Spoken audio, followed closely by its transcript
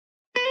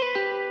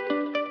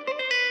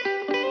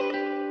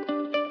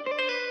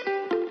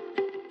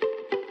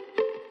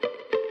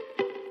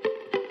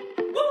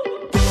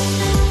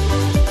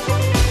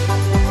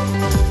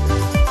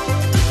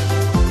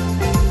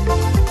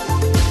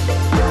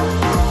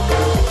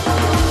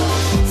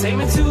Take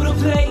me to the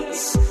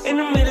place in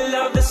the middle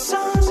of the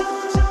sun.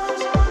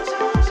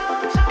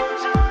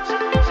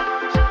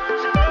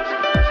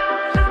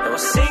 And we'll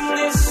sing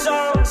this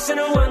song, sing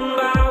it one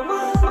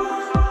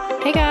by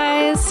one. Hey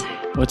guys.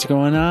 What's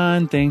going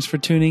on? Thanks for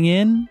tuning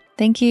in.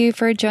 Thank you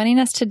for joining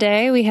us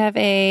today. We have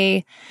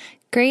a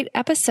great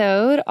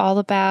episode all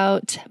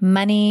about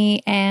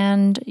money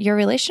and your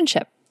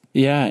relationship.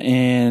 Yeah,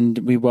 and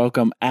we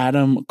welcome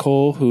Adam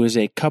Cole, who is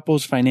a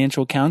couples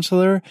financial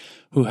counselor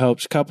who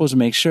helps couples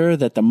make sure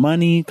that the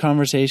money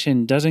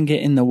conversation doesn't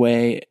get in the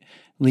way,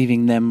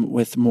 leaving them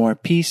with more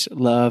peace,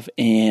 love,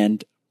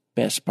 and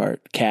best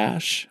part,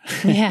 cash.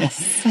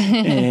 Yes.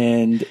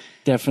 And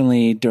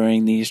definitely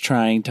during these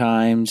trying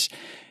times,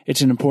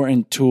 it's an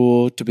important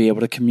tool to be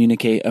able to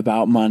communicate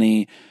about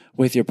money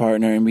with your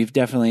partner. And we've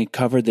definitely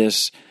covered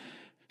this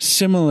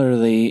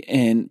similarly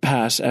in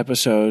past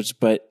episodes,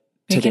 but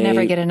you can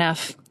never get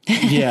enough.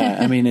 Yeah,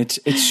 I mean, it's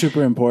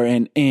super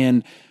important,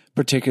 and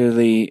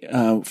particularly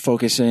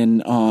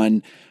focusing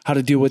on how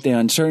to deal with the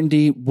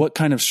uncertainty, what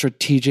kind of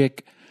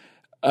strategic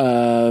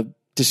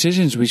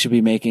decisions we should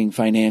be making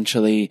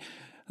financially.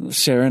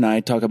 Sarah and I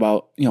talk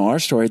about, our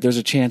story. There's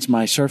a chance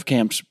my surf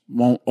camps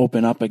won't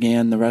open up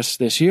again the rest of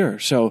this year.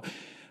 So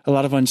a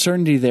lot of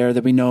uncertainty there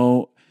that we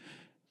know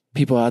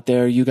people out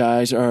there, you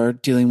guys are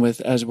dealing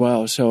with as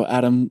well. So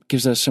Adam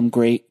gives us some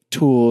great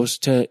tools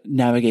to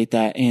navigate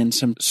that and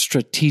some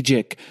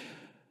strategic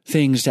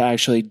things to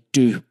actually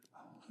do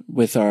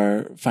with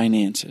our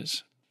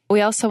finances. We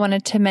also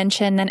wanted to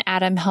mention that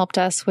Adam helped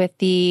us with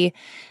the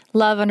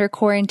Love Under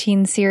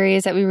Quarantine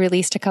series that we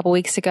released a couple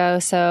weeks ago.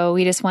 So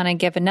we just want to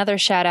give another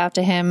shout out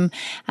to him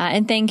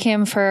and thank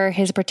him for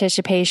his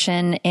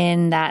participation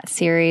in that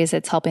series.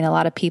 It's helping a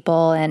lot of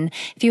people. And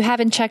if you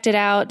haven't checked it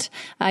out,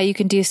 you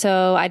can do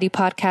so.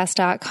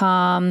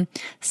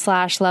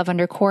 idpodcast.com/Love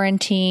Under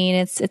Quarantine.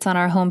 It's on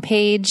our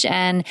homepage.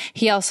 And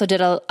he also did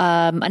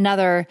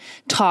another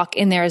talk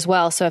in there as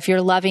well. So if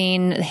you're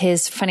loving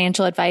his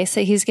financial advice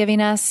that he's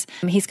giving us,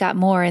 he's got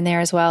more in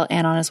there as well.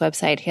 And on his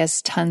website, he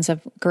has tons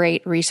of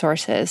great resources.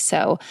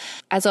 So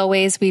as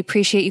always, we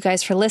appreciate you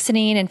guys for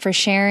listening and for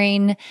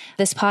sharing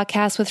this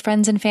podcast with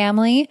friends and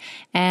family.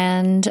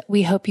 And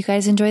we hope you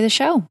guys enjoy the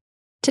show.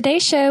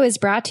 Today's show is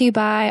brought to you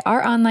by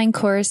our online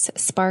course,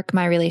 Spark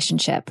My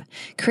Relationship.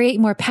 Create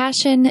more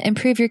passion,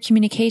 improve your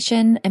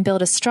communication, and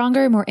build a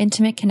stronger, more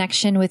intimate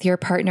connection with your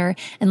partner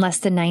in less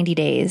than 90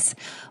 days.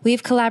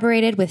 We've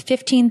collaborated with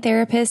 15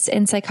 therapists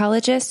and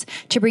psychologists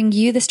to bring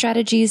you the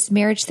strategies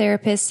marriage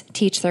therapists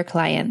teach their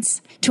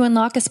clients. To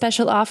unlock a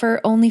special offer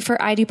only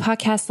for I Do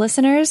Podcast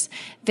listeners,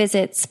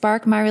 visit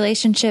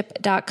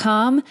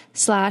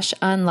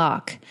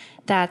sparkmyrelationship.com/unlock.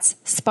 That's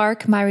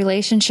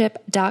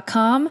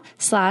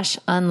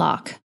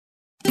sparkmyrelationship.com/unlock.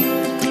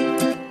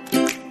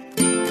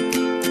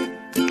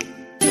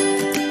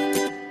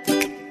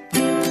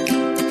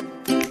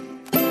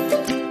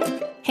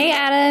 Hey,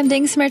 Adam.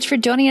 Thanks so much for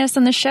joining us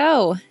on the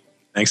show.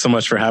 Thanks so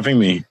much for having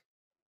me.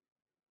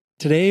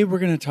 Today, we're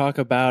going to talk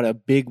about a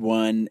big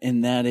one,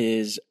 and that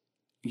is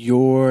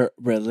your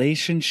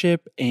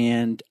relationship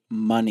and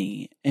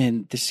money.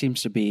 And this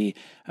seems to be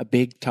a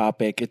big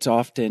topic. It's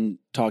often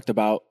talked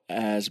about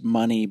as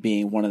money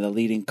being one of the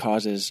leading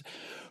causes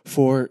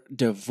for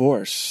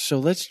divorce. So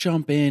let's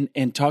jump in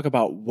and talk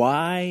about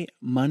why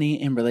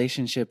money in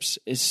relationships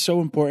is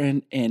so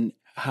important and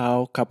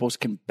how couples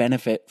can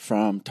benefit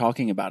from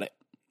talking about it.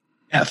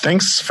 Yeah,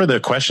 thanks for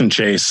the question,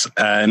 Chase.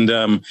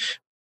 And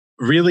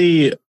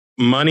really,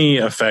 money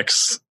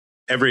affects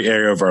every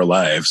area of our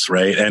lives,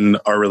 right? And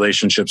our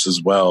relationships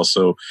as well.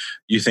 So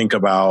you think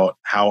about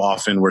how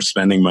often we're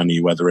spending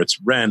money, whether it's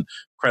rent,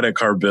 credit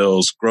card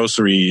bills,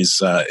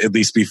 groceries, at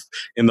least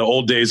in the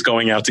old days,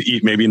 going out to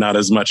eat, maybe not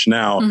as much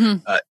now.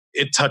 Mm-hmm.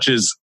 It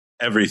touches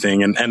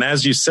everything. And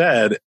as you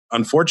said,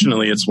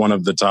 unfortunately, it's one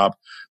of the top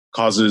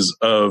causes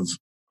of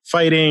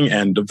fighting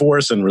and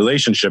divorce and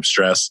relationship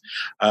stress.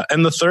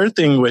 And the third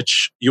thing,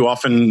 which you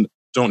often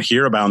don't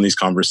hear about in these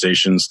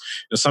conversations,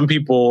 some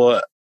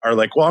people are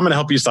like, well, I'm going to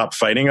help you stop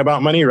fighting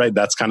about money, right?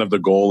 That's kind of the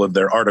goal of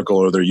their article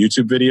or their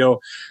YouTube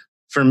video.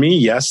 For me,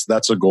 yes,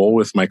 that's a goal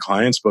with my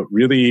clients, but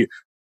really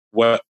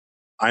what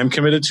I'm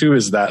committed to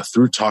is that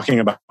through talking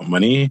about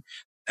money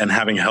and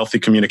having healthy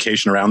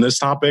communication around this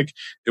topic,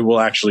 it will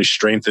actually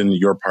strengthen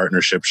your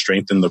partnership,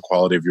 strengthen the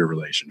quality of your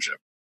relationship.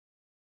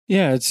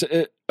 Yeah, it's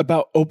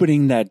about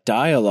opening that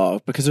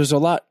dialogue because there's a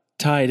lot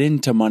tied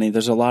into money.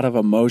 There's a lot of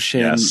emotion.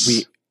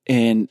 Yes.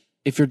 And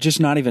if you're just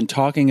not even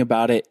talking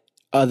about it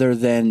other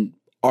than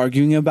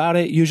arguing about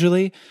it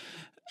usually,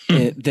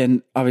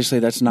 then obviously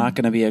that's not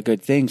going to be a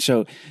good thing.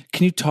 So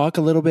can you talk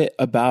a little bit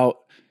about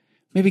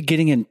maybe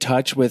getting in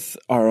touch with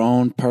our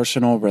own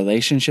personal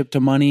relationship to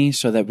money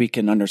so that we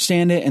can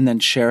understand it and then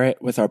share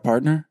it with our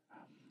partner?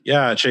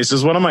 Yeah, Chase,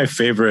 is one of my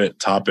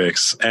favorite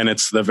topics. And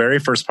it's the very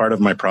first part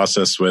of my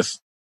process with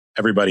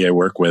everybody I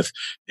work with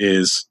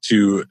is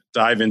to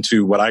dive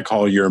into what I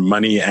call your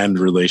money and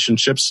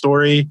relationship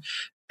story.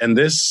 And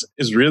this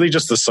is really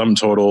just the sum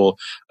total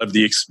of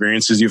the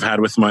experiences you've had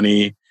with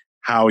money,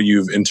 how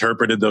you've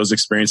interpreted those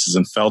experiences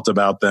and felt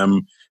about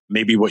them,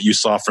 maybe what you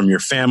saw from your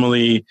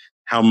family,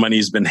 how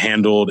money's been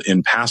handled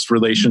in past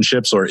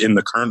relationships or in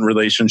the current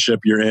relationship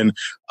you're in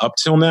up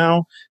till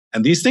now.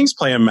 And these things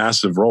play a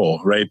massive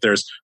role, right?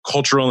 There's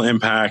cultural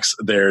impacts.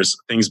 There's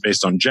things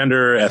based on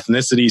gender,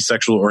 ethnicity,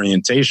 sexual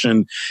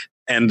orientation.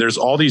 And there's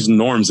all these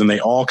norms and they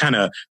all kind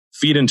of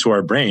feed into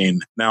our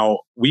brain. Now,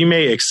 we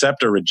may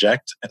accept or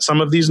reject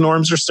some of these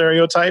norms or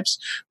stereotypes,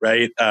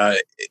 right?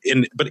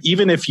 But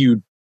even if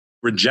you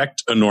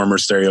reject a norm or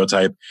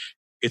stereotype,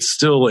 it's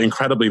still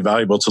incredibly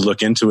valuable to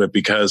look into it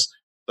because,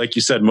 like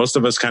you said, most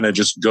of us kind of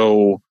just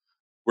go,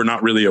 we're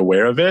not really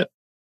aware of it.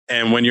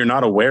 And when you're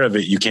not aware of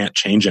it, you can't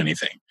change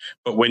anything.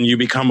 But when you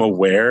become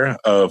aware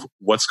of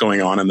what's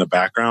going on in the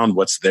background,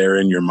 what's there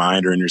in your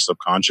mind or in your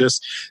subconscious,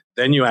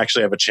 then you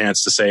actually have a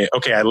chance to say,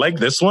 okay, I like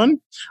this one.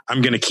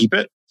 I'm going to keep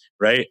it.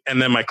 Right.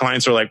 And then my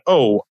clients are like,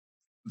 oh,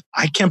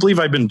 I can't believe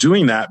I've been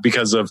doing that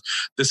because of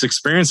this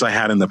experience I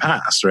had in the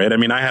past. Right. I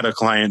mean, I had a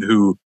client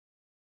who,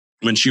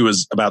 when she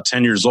was about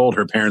 10 years old,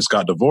 her parents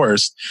got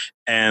divorced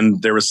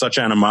and there was such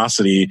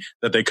animosity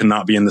that they could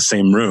not be in the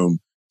same room.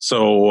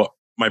 So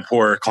my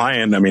poor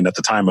client, I mean, at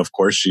the time, of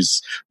course,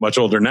 she's much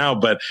older now,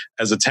 but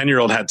as a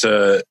 10-year-old had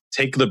to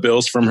take the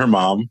bills from her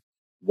mom,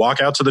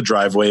 walk out to the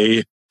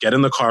driveway, get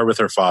in the car with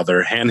her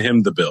father, hand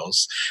him the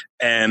bills.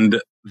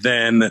 And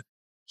then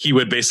he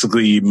would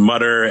basically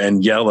mutter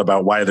and yell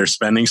about why they're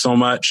spending so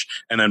much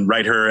and then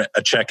write her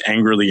a check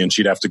angrily and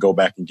she'd have to go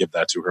back and give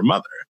that to her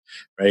mother,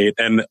 right?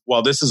 And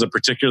while this is a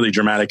particularly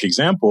dramatic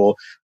example,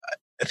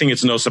 I think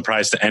it's no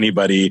surprise to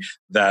anybody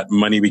that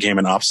money became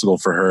an obstacle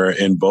for her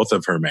in both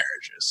of her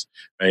marriages,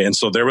 right? And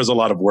so there was a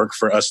lot of work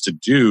for us to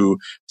do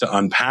to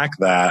unpack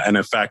that. And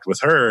in fact, with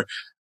her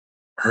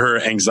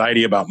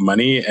anxiety about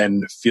money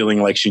and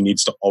feeling like she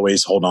needs to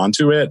always hold on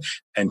to it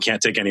and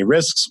can't take any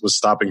risks was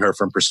stopping her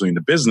from pursuing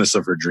the business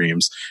of her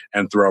dreams.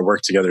 And through our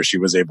work together, she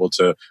was able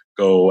to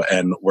go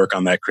and work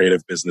on that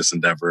creative business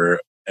endeavor.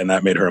 And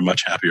that made her a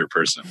much happier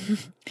person.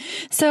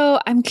 So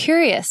I'm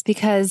curious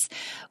because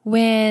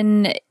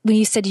when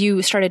you said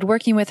you started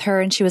working with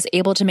her and she was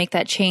able to make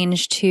that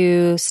change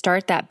to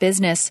start that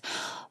business,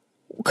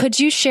 could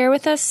you share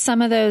with us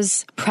some of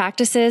those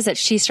practices that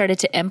she started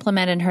to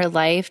implement in her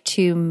life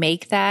to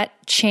make that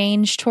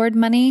change toward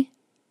money?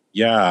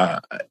 Yeah.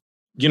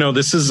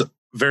 This is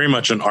very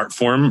much an art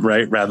form,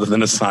 right? Rather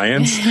than a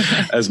science,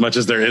 as much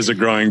as there is a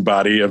growing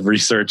body of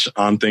research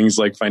on things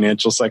like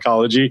financial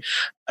psychology.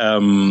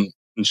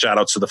 And shout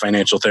outs to the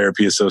Financial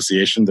Therapy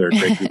Association. They're a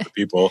great group of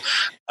people.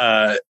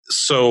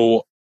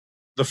 So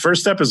the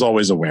first step is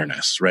always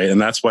awareness, right? And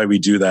that's why we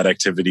do that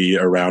activity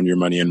around your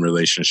money and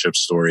relationship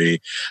story.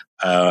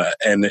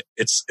 And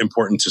it's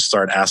important to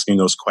start asking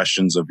those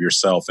questions of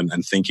yourself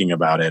and thinking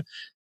about it.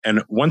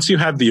 And once you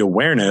have the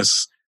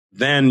awareness,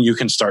 then you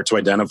can start to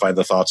identify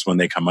the thoughts when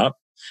they come up.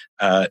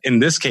 In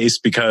this case,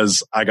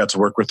 because I got to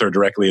work with her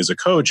directly as a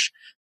coach,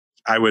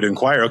 I would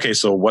inquire, okay,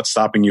 so what's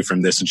stopping you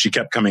from this? And she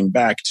kept coming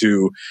back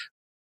to,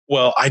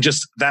 well, I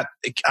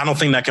don't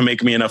think that can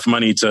make me enough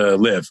money to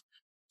live.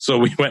 So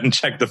we went and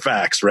checked the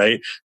facts, right?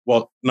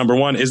 Well, number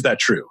one, is that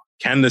true?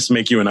 Can this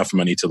make you enough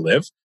money to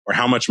live? Or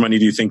how much money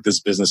do you think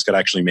this business could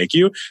actually make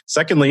you?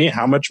 Secondly,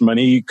 how much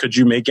money could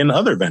you make in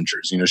other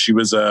ventures? She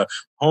was a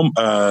home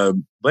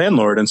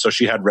landlord, and so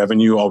she had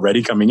revenue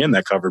already coming in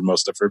that covered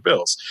most of her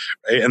bills,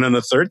 right? And then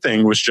the third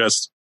thing was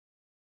just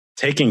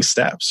taking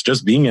steps,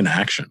 just being in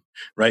action,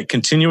 right?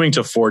 Continuing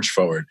to forge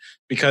forward,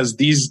 because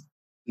these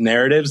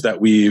narratives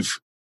that we've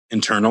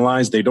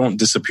internalized, they don't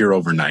disappear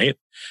overnight,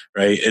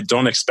 right?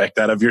 Don't expect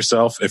that of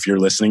yourself. If you're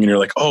listening and you're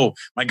like, oh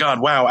my God,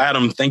 wow,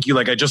 Adam, thank you.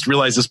 Like, I just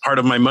realized this part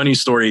of my money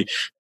story.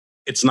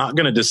 It's not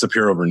going to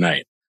disappear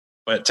overnight,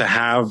 but to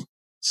have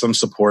some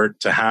support,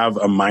 to have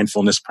a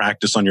mindfulness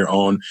practice on your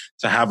own,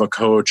 to have a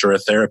coach or a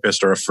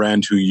therapist or a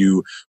friend who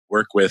you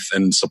work with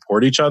and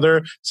support each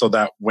other, so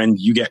that when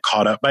you get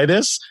caught up by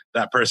this,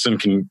 that person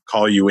can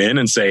call you in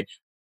and say,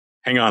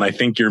 hang on, I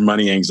think your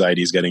money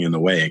anxiety is getting in the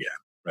way again,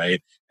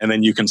 right? And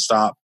then you can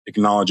stop,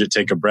 acknowledge it,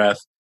 take a breath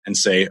and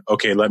say,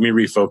 okay, let me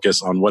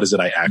refocus on what is it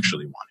I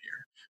actually want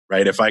here,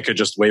 right? If I could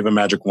just wave a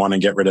magic wand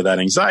and get rid of that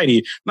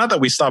anxiety, not that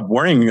we stop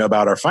worrying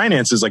about our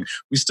finances, like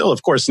we still,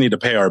 of course, need to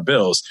pay our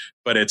bills,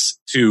 but it's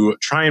to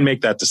try and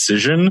make that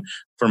decision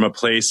from a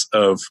place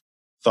of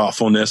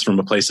thoughtfulness, from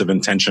a place of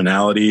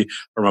intentionality,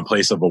 from a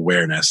place of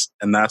awareness.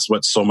 And that's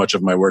what so much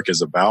of my work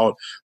is about,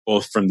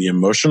 both from the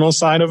emotional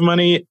side of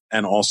money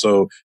and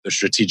also the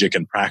strategic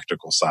and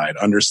practical side,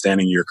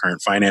 understanding your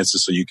current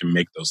finances so you can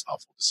make those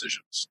thoughtful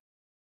decisions.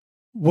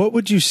 What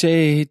would you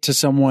say to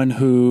someone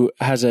who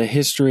has a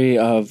history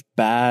of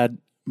bad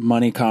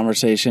money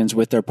conversations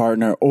with their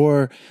partner,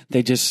 or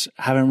they just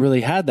haven't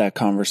really had that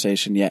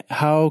conversation yet?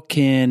 How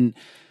can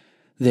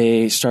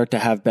they start to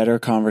have better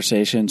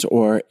conversations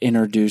or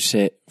introduce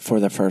it for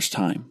the first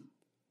time?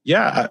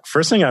 Yeah.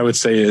 First thing I would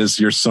say is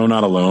you're so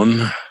not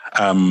alone.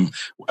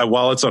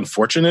 While it's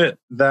unfortunate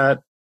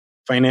that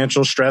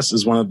financial stress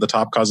is one of the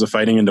top causes of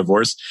fighting and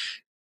divorce,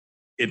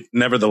 it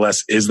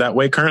nevertheless is that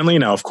way currently.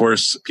 Now, of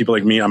course, people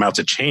like me, I'm out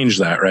to change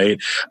that, right?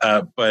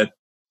 But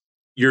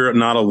you're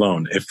not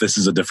alone if this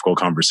is a difficult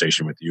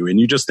conversation with you. And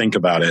you just think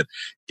about it,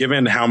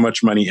 given how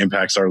much money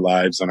impacts our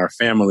lives and our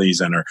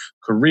families and our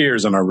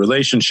careers and our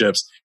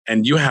relationships,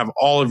 and you have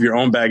all of your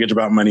own baggage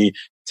about money,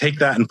 take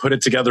that and put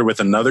it together with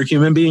another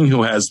human being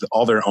who has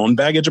all their own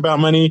baggage about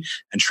money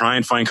and try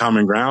and find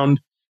common ground.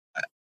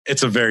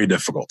 It's a very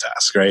difficult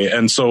task, right?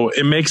 And so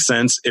it makes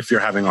sense if you're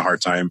having a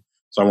hard time.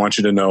 So I want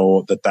you to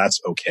know that that's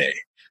okay.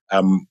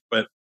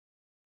 But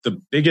the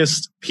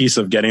biggest piece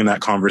of getting that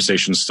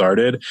conversation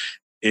started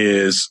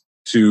is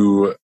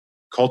to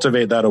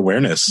cultivate that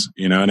awareness,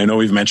 and I know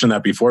we've mentioned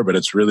that before, but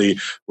it's really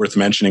worth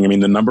mentioning. I mean,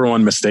 the number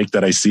one mistake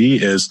that I see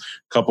is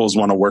couples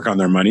want to work on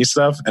their money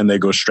stuff and they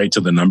go straight to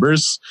the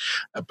numbers.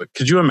 But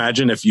could you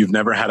imagine if you've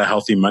never had a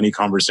healthy money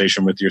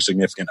conversation with your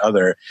significant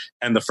other,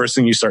 and the first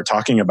thing you start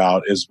talking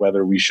about is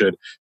whether we should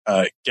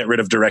get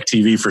rid of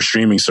DirecTV for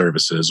streaming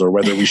services, or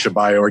whether we should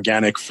buy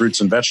organic fruits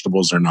and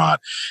vegetables or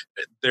not?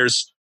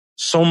 There's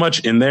so much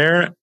in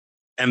there,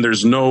 and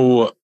there's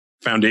no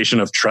foundation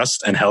of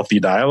trust and healthy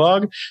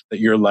dialogue that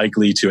you're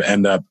likely to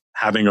end up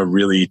having a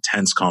really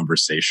tense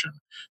conversation.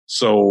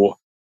 So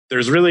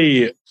there's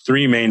really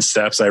 3 main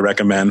steps I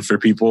recommend for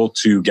people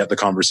to get the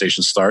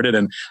conversation started.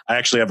 And I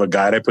actually have a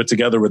guide I put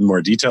together with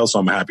more details, so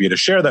I'm happy to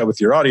share that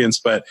with your audience.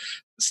 But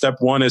step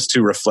 1 is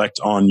to reflect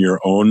on your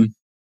own,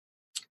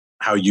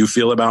 how you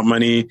feel about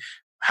money,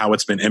 how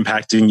it's been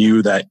impacting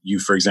you, that you,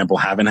 for example,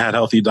 haven't had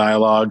healthy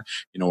dialogue,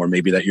 or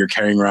maybe that you're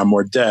carrying around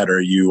more debt or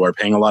you are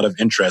paying a lot of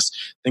interest.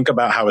 Think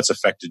about how it's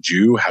affected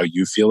you, how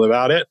you feel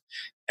about it,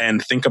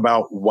 and think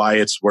about why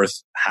it's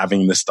worth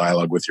having this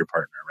dialogue with your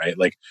partner, right?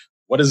 Like,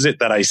 what is it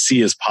that I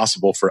see as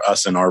possible for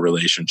us in our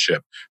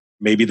relationship?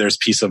 Maybe there's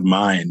peace of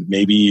mind,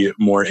 maybe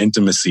more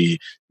intimacy,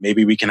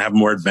 maybe we can have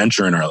more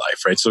adventure in our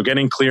life, right? So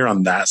getting clear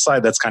on that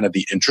side, that's kind of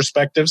the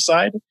introspective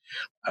side.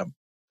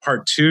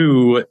 Part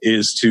 2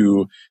 is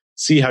to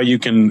see how you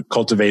can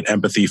cultivate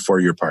empathy for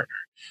your partner.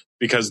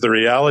 Because the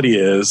reality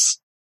is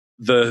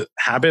the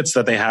habits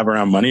that they have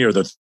around money, or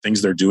the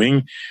things they're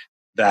doing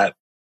that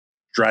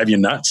drive you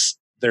nuts,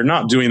 they're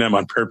not doing them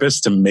on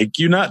purpose to make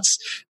you nuts.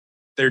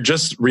 They're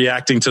just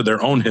reacting to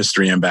their own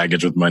history and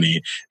baggage with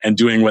money and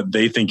doing what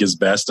they think is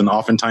best. And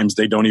oftentimes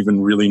they don't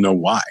even really know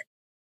why.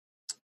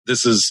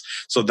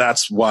 So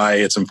that's why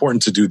it's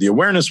important to do the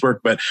awareness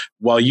work. But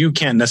while you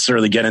can't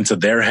necessarily get into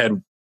their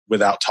head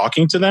without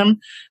talking to them,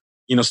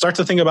 start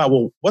to think about,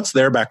 well, what's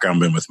their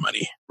background been with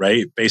money,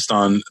 right? Based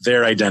on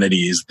their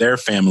identities, their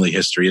family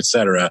history, et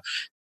cetera.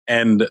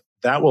 And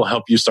that will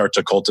help you start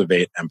to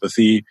cultivate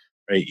empathy,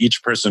 right?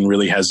 Each person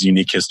really has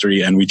unique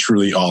history, and we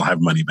truly all have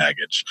money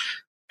baggage.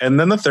 And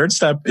then the third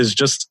step is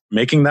just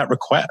making that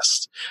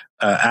request,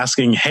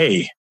 asking,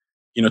 hey,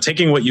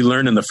 taking what you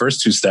learned in the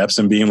first 2 steps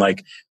and being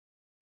like,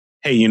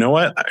 hey, you know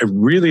what? I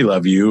really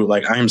love you.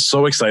 Like, I am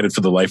so excited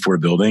for the life we're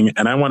building,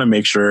 and I want to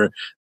make sure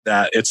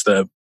that it's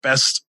the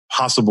best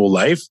possible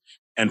life.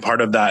 And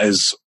part of that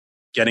is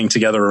getting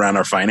together around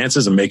our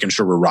finances and making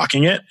sure we're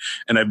rocking it.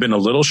 And I've been a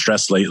little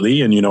stressed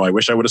lately, and, I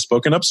wish I would have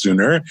spoken up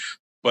sooner,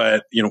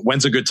 but,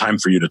 when's a good time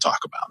for you to talk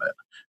about it?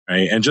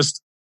 Right. And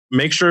just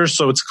make sure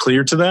so it's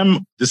clear to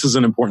them, this is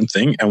an important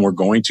thing and we're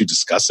going to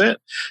discuss it,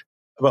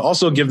 but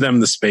also give them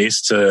the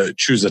space to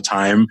choose a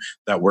time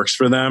that works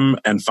for them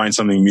and find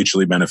something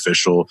mutually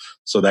beneficial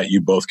so that you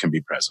both can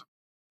be present.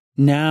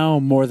 Now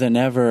more than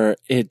ever,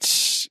 it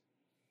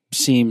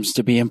seems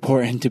to be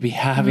important to be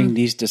having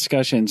these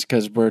discussions,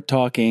 because we're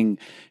talking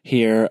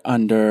here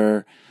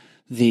under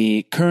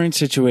the current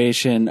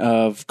situation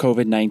of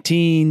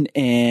COVID-19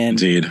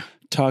 and Indeed.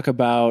 Talk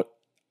about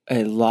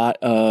a lot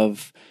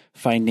of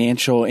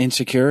financial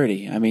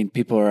insecurity. I mean,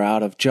 people are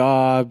out of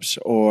jobs,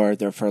 or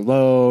they're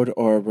furloughed,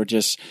 or we're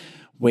just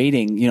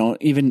waiting,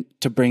 even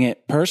to bring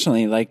it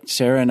personally, like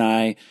Sarah and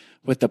I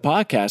with the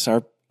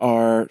podcast,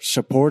 our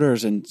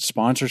supporters and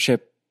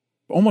sponsorship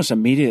almost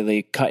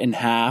immediately cut in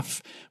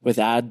half with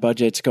ad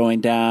budgets going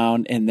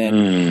down. And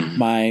then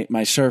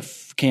my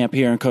surf camp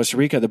here in Costa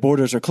Rica, the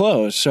borders are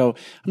closed. So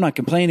I'm not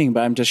complaining,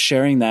 but I'm just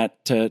sharing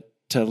that to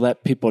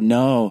let people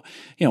know,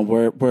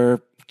 we're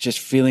just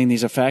feeling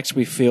these effects.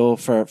 We feel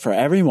for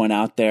everyone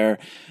out there.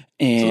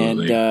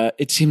 And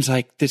it seems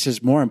like this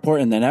is more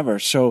important than ever.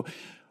 So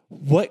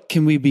what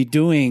can we be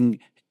doing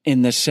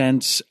in the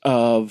sense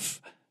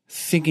of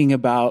thinking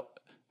about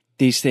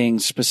these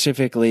things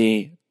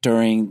specifically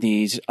during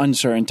these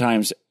uncertain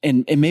times?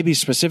 And maybe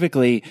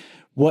specifically,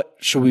 what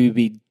should we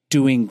be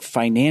doing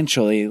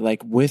financially,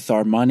 like with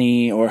our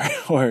money,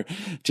 or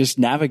just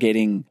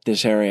navigating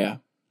this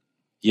area?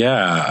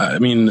 Yeah, I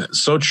mean,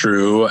 so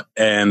true.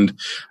 And,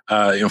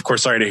 of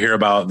course, sorry to hear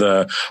about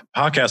the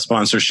podcast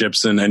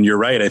sponsorships. And you're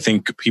right. I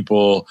think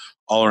people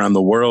all around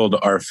the world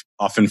are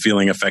often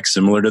feeling effects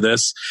similar to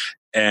this.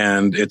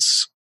 And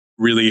it's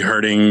really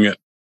hurting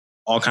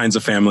all kinds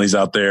of families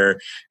out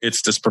there.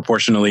 It's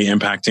disproportionately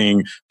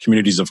impacting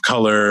communities of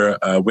color.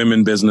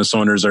 Women business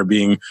owners are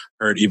being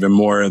hurt even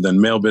more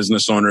than male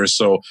business owners.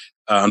 So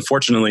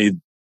unfortunately,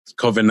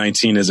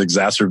 COVID-19 is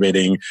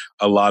exacerbating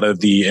a lot of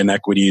the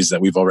inequities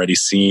that we've already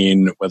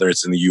seen, whether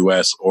it's in the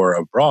US or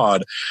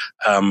abroad.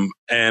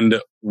 And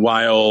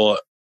while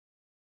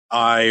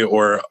I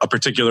or a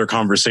particular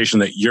conversation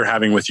that you're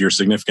having with your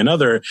significant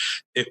other,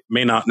 it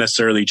may not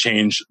necessarily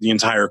change the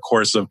entire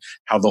course of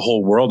how the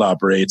whole world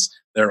operates.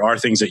 There are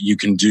things that you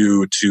can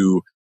do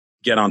to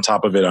get on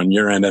top of it on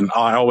your end. And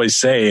I always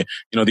say,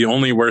 the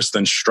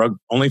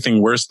only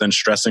thing worse than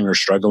stressing or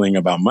struggling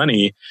about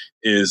money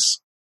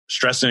is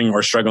stressing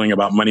or struggling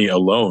about money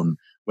alone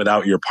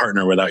without your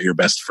partner, without your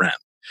best friend.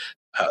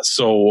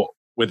 So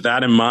with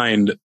that in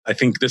mind, I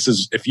think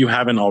if you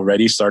haven't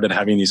already started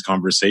having these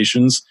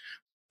conversations,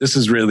 this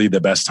is really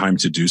the best time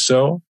to do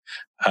so.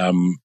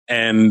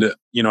 And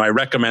I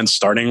recommend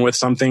starting with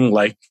something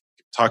like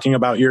talking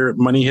about your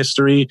money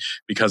history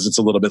because it's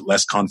a little bit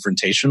less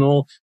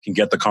confrontational, can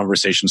get the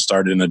conversation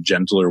started in a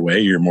gentler way.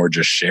 You're more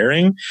just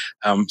sharing.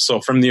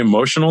 So from the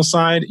emotional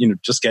side,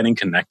 just getting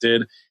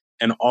connected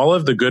and all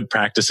of the good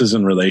practices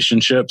in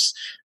relationships,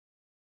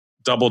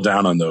 double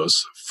down on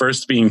those.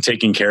 First being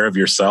taking care of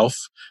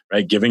yourself,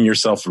 right? Giving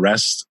yourself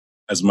rest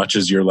as much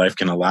as your life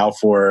can allow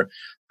for,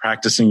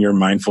 practicing your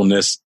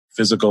mindfulness,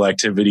 physical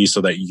activity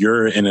so that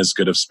you're in as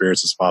good of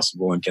spirits as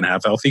possible and can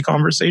have healthy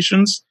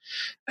conversations.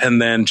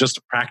 And then just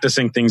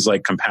practicing things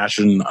like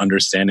compassion,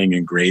 understanding,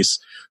 and grace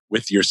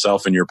with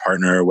yourself and your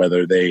partner,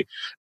 whether they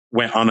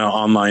went on an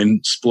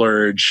online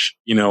splurge,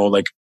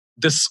 like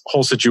this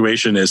whole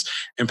situation is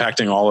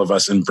impacting all of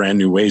us in brand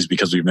new ways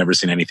because we've never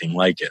seen anything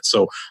like it.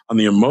 So on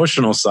the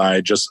emotional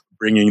side, just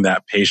bringing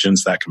that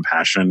patience, that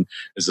compassion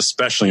is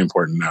especially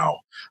important now.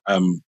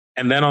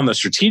 And then on the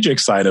strategic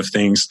side of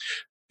things,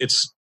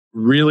 it's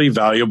really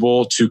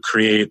valuable to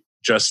create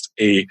just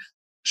a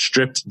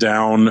stripped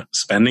down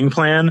spending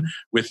plan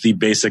with the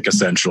basic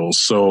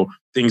essentials. So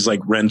things like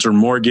rent or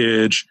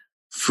mortgage,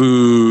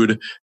 food,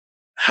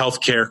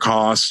 healthcare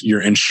costs,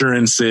 your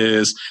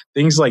insurances,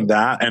 things like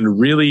that, and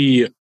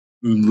really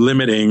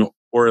limiting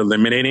or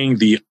eliminating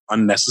the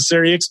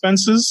unnecessary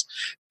expenses.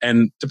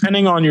 And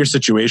depending on your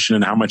situation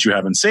and how much you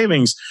have in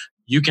savings,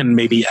 you can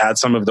maybe add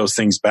some of those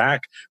things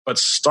back, but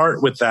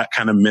start with that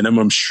kind of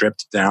minimum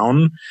stripped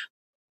down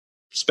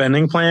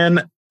spending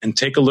plan and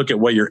take a look at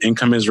what your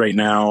income is right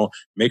now.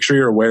 Make sure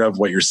you're aware of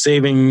what your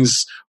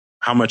savings,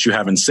 how much you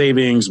have in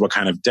savings, what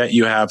kind of debt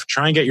you have.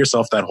 Try and get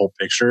yourself that whole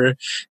picture.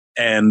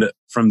 And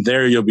from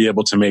there, you'll be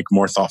able to make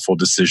more thoughtful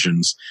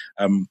decisions.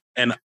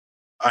 And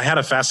I had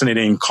a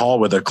fascinating call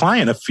with a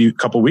client a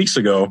couple weeks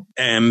ago,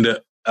 and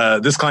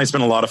this client's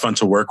been a lot of fun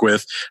to work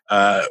with.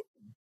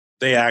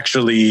 They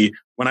actually,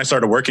 when I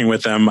started working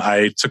with them,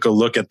 I took a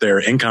look at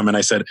their income and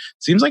I said,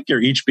 seems like you're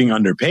each being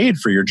underpaid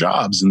for your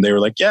jobs. And they were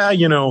like, yeah,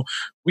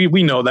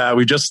 we know that.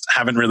 We just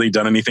haven't really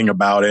done anything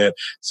about it.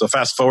 So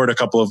fast forward a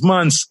couple of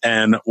months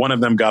and one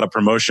of them got a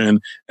promotion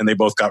and they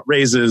both got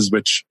raises,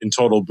 which in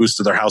total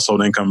boosted their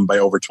household income by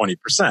over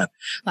 20%.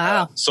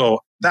 Wow. So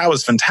that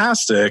was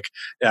fantastic.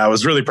 Yeah, I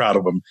was really proud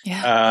of them.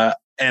 Yeah.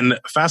 And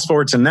fast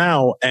forward to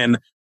now, and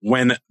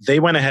when they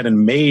went ahead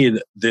and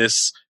made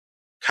this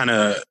kind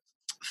of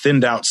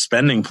thinned out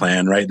spending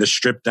plan, right? The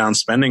stripped down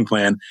spending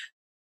plan,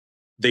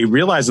 they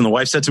realized, and the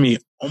wife said to me,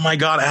 oh my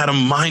God,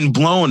 Adam, mind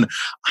blown.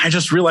 I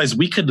just realized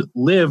we could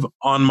live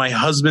on my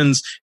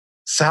husband's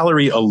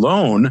salary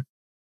alone.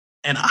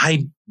 And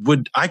I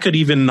could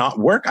even not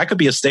work. I could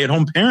be a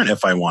stay-at-home parent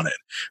if I wanted,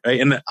 right?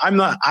 And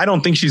I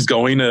don't think she's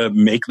going to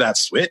make that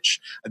switch.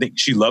 I think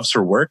she loves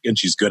her work and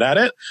she's good at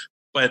it.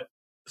 But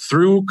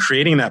through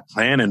creating that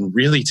plan and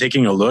really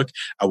taking a look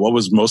at what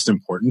was most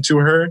important to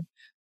her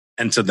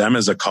and to them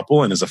as a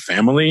couple and as a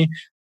family,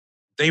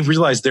 they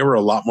realized there were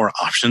a lot more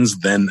options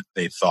than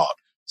they thought.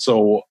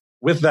 So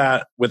with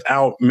that,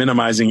 without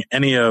minimizing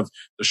any of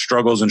the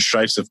struggles and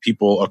strifes of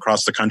people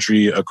across the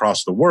country,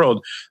 across the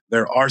world,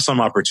 there are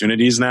some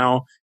opportunities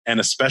now. And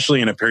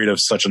especially in a period of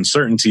such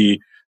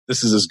uncertainty,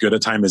 this is as good a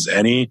time as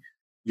any.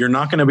 You're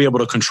not going to be able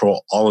to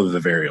control all of the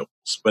variables.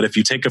 But if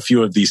you take a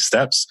few of these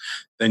steps,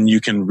 then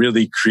you can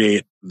really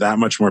create that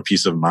much more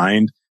peace of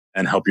mind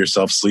and help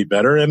yourself sleep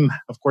better and,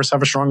 of course,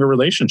 have a stronger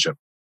relationship.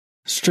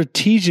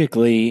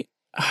 Strategically,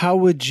 how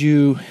would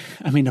you,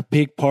 a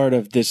big part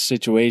of this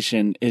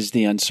situation is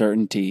the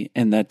uncertainty,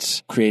 and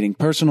that's creating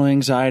personal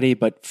anxiety,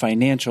 but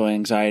financial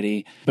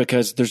anxiety,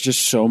 because there's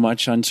just so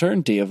much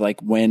uncertainty of like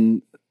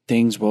when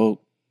things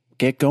will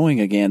get going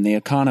again, the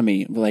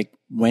economy, like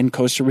when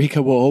Costa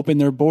Rica will open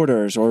their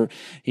borders, or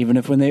even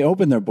if when they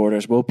open their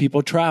borders, will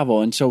people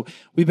travel? And so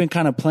we've been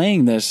kind of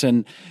playing this,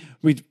 and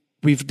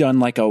we've done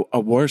like a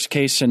worst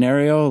case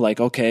scenario, like,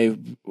 okay,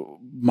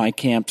 my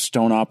camps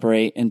don't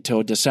operate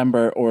until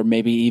December, or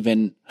maybe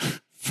even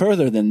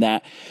further than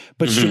that.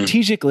 But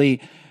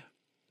strategically,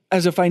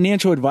 as a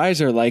financial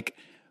advisor, like,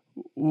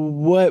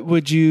 what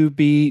would you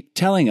be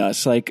telling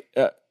us? Like,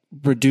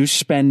 reduce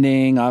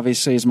spending,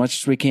 obviously, as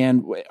much as we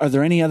can. Are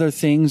there any other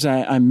things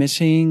I'm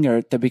missing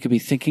or that we could be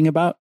thinking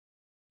about?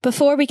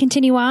 Before we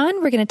continue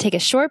on, we're going to take a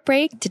short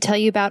break to tell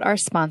you about our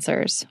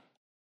sponsors.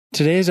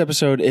 Today's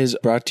episode is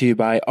brought to you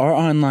by our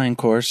online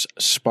course,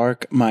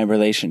 Spark My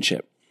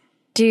Relationship.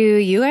 Do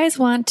you guys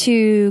want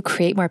to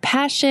create more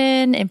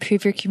passion,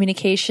 improve your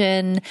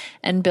communication,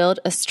 and build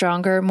a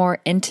stronger, more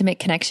intimate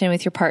connection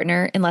with your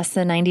partner in less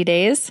than 90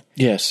 days?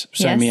 Yes,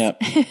 sign me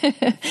up.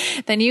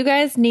 Then you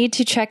guys need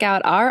to check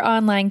out our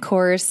online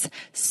course,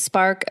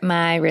 Spark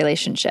My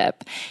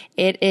Relationship.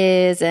 It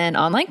is an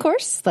online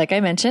course, like I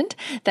mentioned,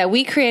 that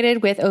we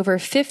created with over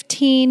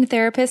 15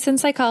 therapists and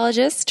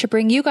psychologists to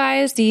bring you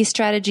guys the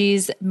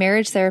strategies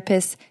marriage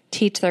therapists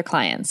teach their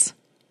clients.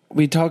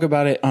 We talk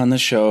about it on the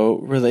show.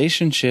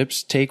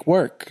 Relationships take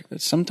work.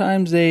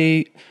 Sometimes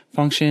they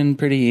function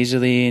pretty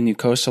easily and you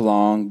coast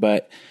along,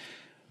 but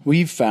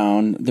we've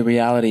found the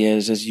reality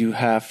is you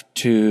have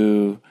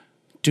to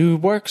do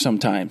work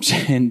sometimes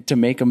and to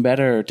make them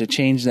better, or to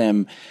change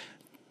them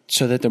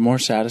so that they're more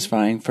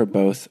satisfying for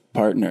both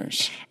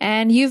partners.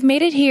 And you've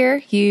made it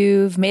here.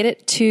 You've made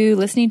it to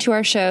listening to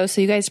our show. So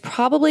you guys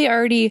probably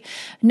already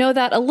know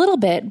that a little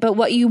bit, but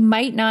what you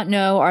might not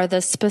know are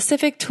the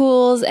specific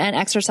tools and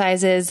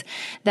exercises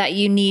that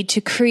you need to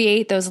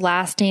create those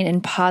lasting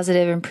and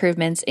positive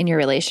improvements in your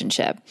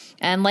relationship.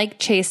 And like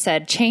Chase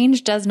said,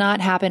 change does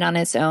not happen on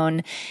its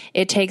own.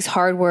 It takes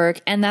hard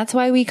work. And that's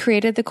why we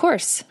created the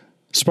course.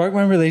 Spark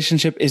My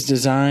Relationship is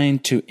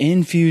designed to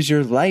infuse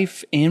your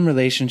life and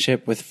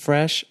relationship with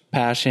fresh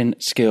passion,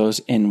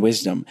 skills, and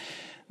wisdom.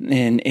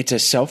 And it's a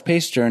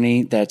self-paced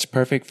journey that's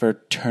perfect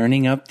for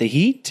turning up the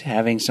heat,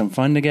 having some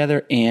fun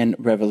together, and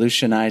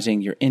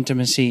revolutionizing your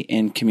intimacy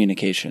and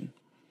communication.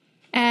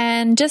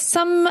 And just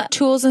some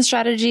tools and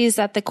strategies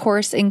that the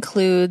course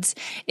includes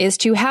is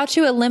to how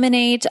to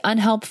eliminate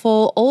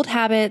unhelpful old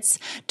habits,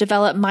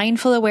 develop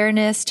mindful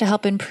awareness to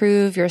help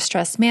improve your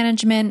stress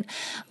management,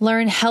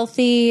 learn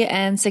healthy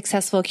and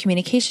successful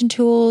communication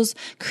tools,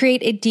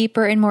 create a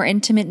deeper and more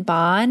intimate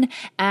bond,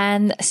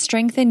 and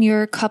strengthen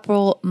your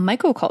couple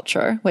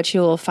microculture, which you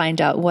will find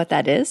out what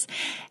that is,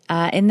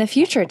 in the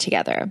future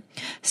together.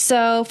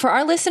 So for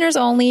our listeners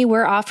only,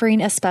 we're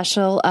offering a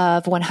special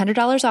of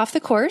 $100 off the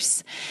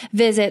course.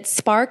 Visit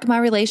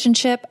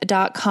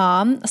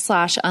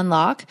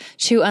sparkmyrelationship.com/unlock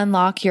to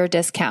unlock your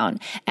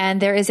discount.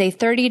 And there is a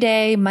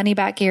 30-day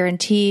money-back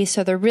guarantee,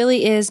 so there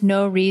really is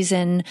no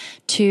reason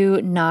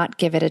to not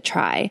give it a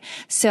try.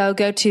 So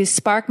go to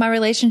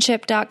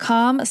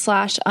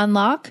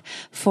sparkmyrelationship.com/unlock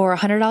for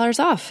 $100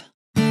 off.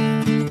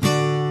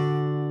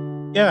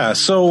 Yeah.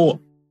 So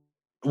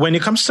when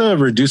it comes to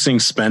reducing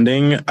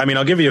spending, I mean,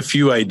 I'll give you a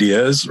few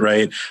ideas,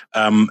 right?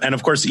 And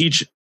of course,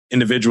 each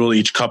individual,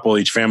 each couple,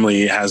 each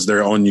family has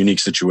their own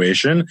unique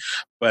situation.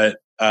 But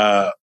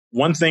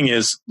one thing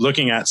is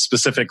looking at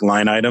specific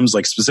line items,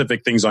 like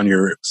specific things on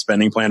your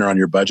spending plan or on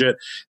your budget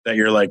that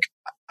you're like,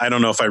 I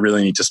don't know if I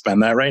really need to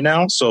spend that right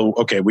now. So,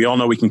 okay, we all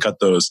know we can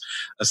cut those.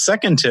 A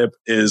second tip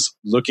is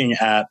looking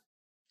at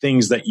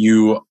things that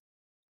you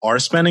are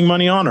spending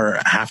money on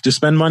or have to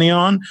spend money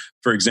on.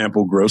 For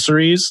example,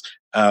 groceries.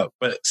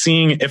 But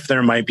seeing if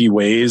there might be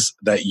ways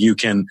that you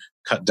can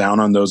cut down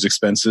on those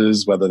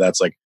expenses, whether that's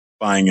like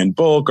buying in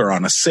bulk or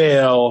on a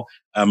sale.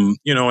 And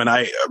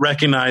I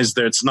recognize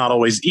that it's not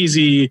always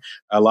easy.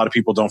 A lot of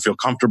people don't feel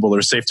comfortable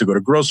or safe to go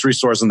to grocery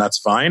stores, and that's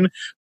fine.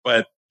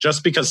 But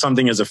just because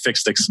something is a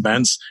fixed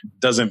expense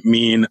doesn't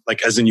mean,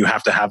 like, as in you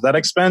have to have that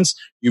expense.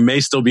 You may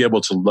still be able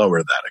to lower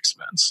that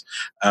expense.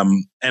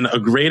 And a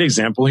great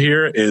example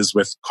here is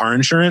with car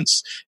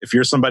insurance. If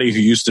you're somebody who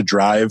used to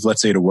drive,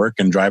 let's say, to work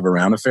and drive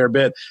around a fair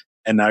bit,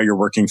 and now you're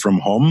working from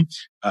home,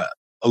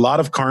 a lot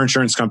of car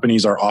insurance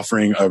companies are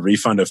offering a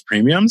refund of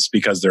premiums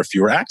because there are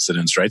fewer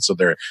accidents, right? So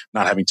they're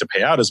not having to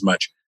pay out as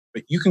much.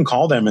 But you can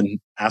call them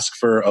and ask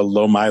for a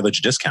low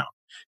mileage discount.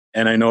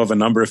 And I know of a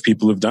number of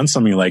people who've done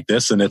something like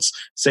this, and it's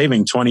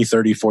saving $20,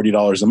 $30,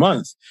 $40 a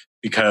month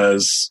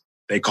because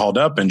they called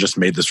up and just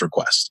made this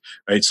request,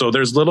 right? So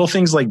there's little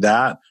things like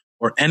that,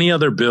 or any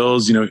other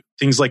bills,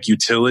 things like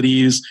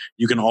utilities.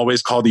 You can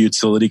always call the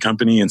utility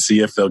company and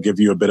see if they'll give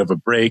you a bit of a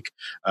break.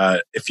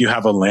 If you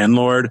have a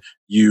landlord,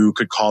 you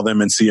could call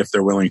them and see if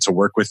they're willing to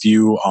work with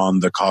you on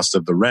the cost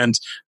of the rent,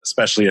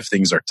 especially if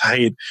things are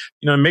tight.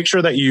 And make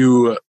sure that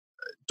you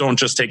don't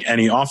just take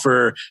any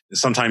offer.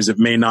 Sometimes it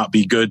may not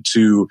be good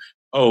to,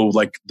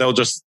 they'll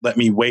just let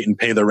me wait and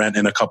pay the rent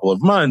in a couple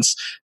of months,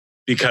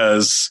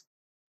 because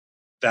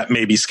that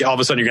may be, all of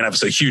a sudden you're going to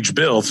have a huge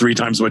bill, 3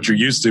 times what you're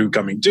used to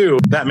coming due.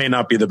 That may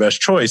not be the best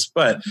choice,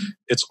 but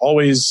it's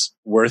always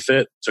worth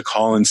it to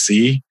call and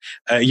see.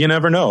 You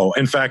never know.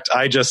 In fact,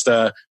 I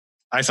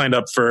signed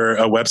up for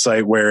a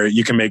website where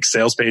you can make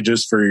sales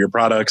pages for your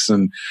products.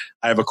 And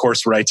I have a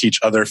course where I teach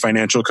other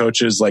financial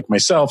coaches like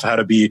myself how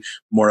to be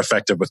more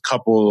effective with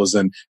couples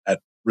and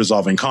at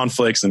resolving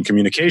conflicts and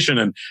communication.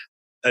 And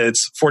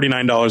it's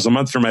 $49 a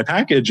month for my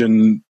package.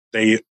 And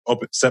they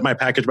set my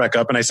package back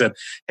up and I said,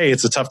 hey,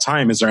 it's a tough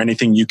time. Is there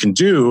anything you can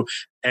do?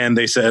 And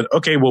they said,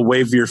 okay, we'll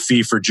waive your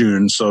fee for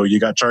June. So you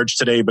got charged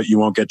today, but you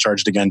won't get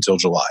charged again till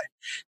July.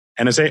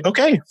 And I say,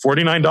 okay,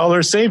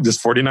 $49 saved is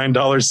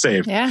 $49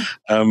 saved. Yeah.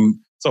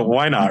 So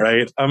why not,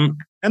 right? And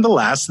the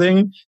last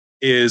thing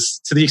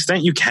is, to the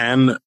extent you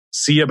can,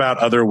 see about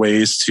other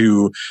ways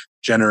to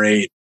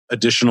generate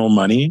additional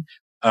money.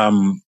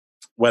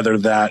 whether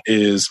that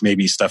is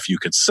maybe stuff you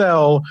could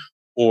sell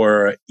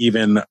or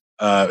even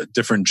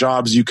different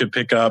jobs you could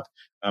pick up.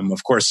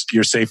 Of course,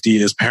 your safety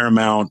is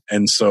paramount.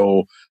 And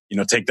so,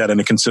 take that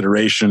into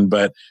consideration.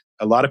 But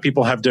a lot of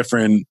people have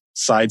different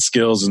side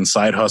skills and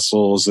side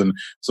hustles. And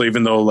so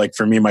even though like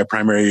for me, my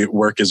primary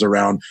work is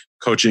around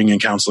coaching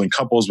and counseling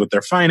couples with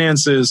their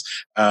finances,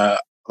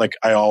 like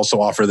I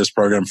also offer this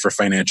program for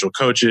financial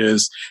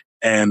coaches,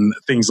 and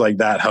things like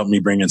that help me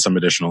bring in some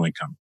additional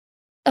income.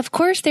 Of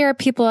course, there are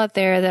people out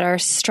there that are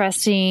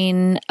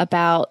stressing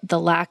about the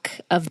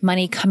lack of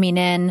money coming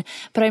in,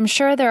 but I'm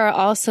sure there are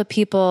also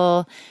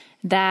people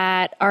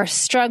that are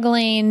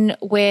struggling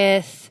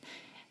with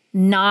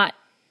not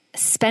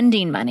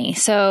spending money.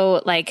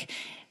 So like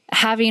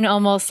having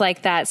almost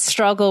like that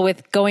struggle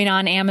with going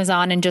on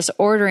Amazon and just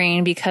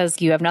ordering because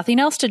you have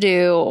nothing else to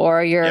do, or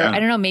I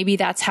don't know, maybe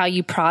that's how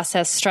you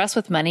process stress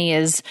with money,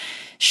 is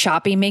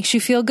shopping makes you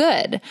feel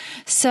good.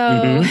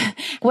 So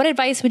what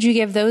advice would you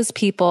give those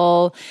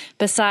people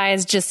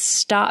besides just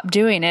stop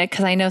doing it?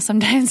 Cause I know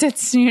sometimes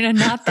it's,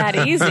 not that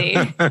easy,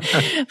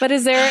 but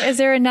is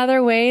there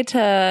another way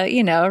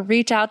to,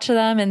 reach out to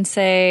them and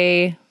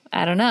say,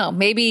 I don't know,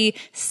 maybe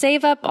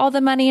save up all the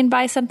money and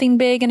buy something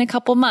big in a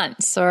couple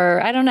months, or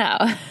I don't know.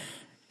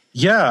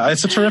 Yeah,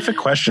 it's a terrific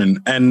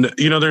question. And,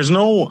 there's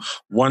no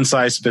one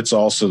size fits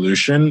all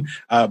solution,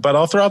 but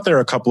I'll throw out there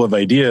a couple of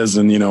ideas.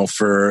 And,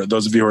 for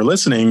those of you who are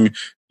listening,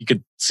 you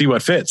could see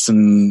what fits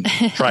and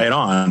try it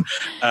on.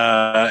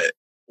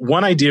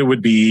 One idea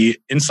would be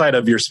inside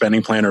of your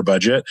spending plan or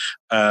budget,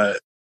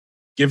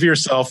 give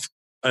yourself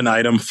an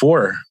item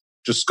for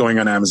just going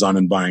on Amazon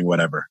and buying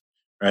whatever,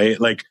 right?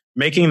 Like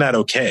making that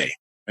okay.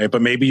 Right?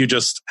 But maybe you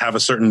just have a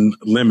certain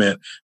limit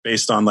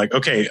based on like,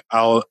 okay,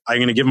 I'm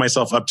going to give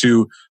myself up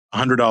to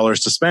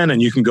 $100 to spend,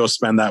 and you can go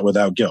spend that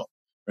without guilt,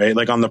 right?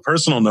 Like on the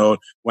personal note,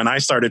 when I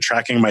started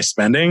tracking my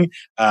spending,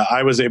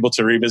 I was able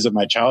to revisit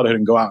my childhood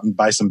and go out and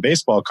buy some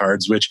baseball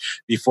cards, which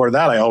before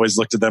that, I always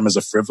looked at them as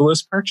a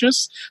frivolous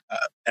purchase.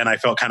 And I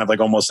felt kind of like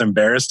almost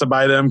embarrassed to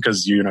buy them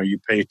because, you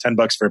pay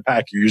 $10 for a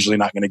pack. You're usually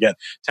not going to get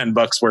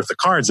 $10 worth of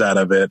cards out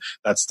of it.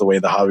 That's the way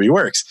the hobby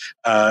works.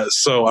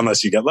 So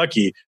unless you get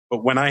lucky.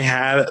 But when I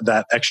had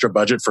that extra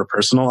budget for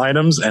personal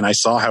items and I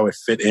saw how it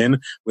fit in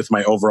with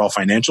my overall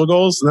financial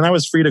goals, then I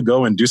was free to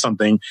go and do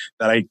something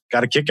that I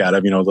got a kick out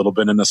of, a little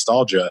bit of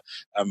nostalgia,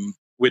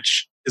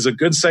 which is a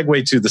good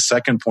segue to the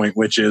second point,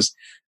 which is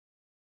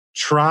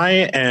try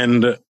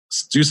and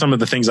do some of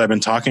the things I've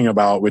been talking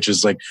about, which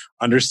is like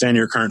understand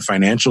your current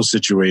financial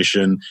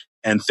situation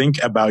and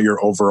think about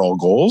your overall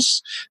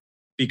goals,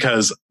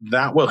 because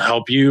that will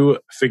help you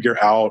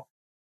figure out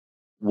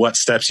what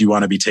steps you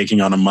want to be taking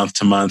on a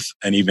month-to-month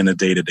and even a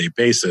day-to-day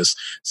basis.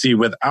 See,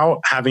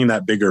 without having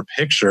that bigger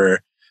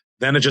picture,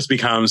 then it just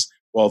becomes,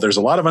 well, there's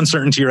a lot of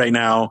uncertainty right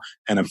now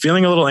and I'm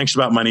feeling a little anxious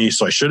about money,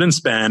 so I shouldn't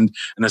spend.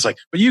 And it's like,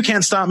 but you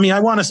can't stop me. I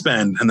want to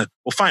spend. And then,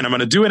 well, fine, I'm going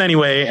to do it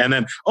anyway. And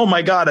then, oh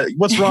my God,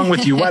 what's wrong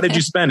with you? Why did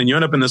you spend? And you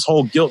end up in this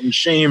whole guilt and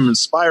shame and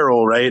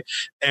spiral, right?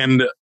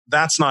 And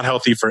that's not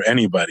healthy for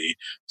anybody.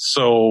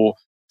 So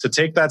to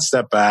take that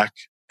step back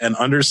and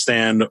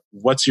understand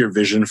what's your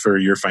vision for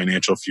your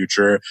financial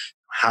future,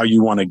 how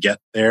you want to get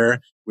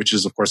there, which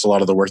is, of course, a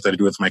lot of the work that I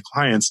do with my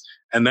clients.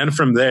 And then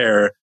from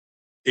there,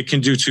 it can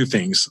do two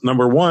things.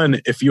 Number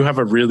one, if you have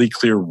a really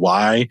clear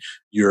why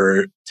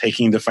you're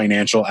taking the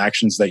financial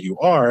actions that you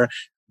are,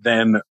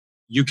 then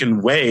you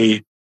can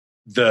weigh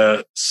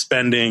the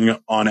spending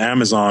on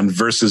Amazon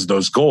versus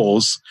those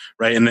goals,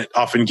 right? And it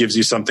often gives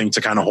you something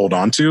to kind of hold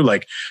on to,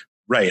 like,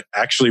 right,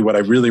 actually what I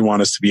really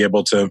want is to be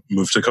able to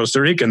move to Costa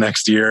Rica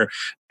next year,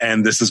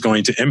 and this is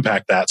going to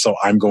impact that. So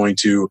I'm going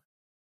to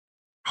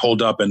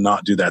hold up and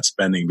not do that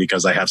spending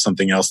because I have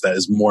something else that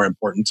is more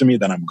important to me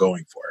than I'm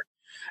going for.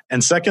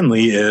 And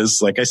secondly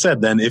is, like I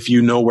said, then if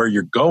you know where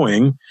you're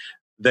going,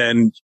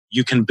 then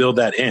you can build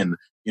that in.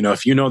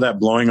 If you know that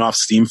blowing off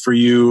steam for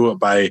you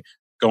by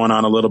going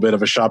on a little bit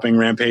of a shopping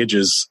rampage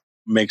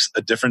makes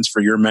a difference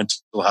for your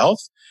mental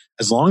health,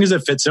 as long as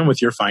it fits in with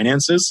your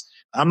finances.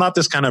 I'm not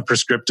this kind of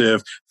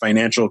prescriptive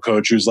financial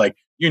coach who's like,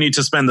 you need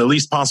to spend the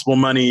least possible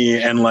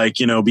money and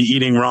be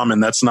eating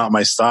ramen. That's not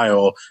my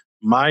style.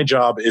 My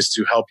job is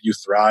to help you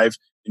thrive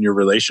in your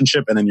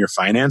relationship and in your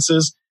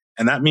finances.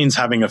 And that means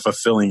having a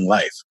fulfilling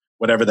life,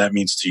 whatever that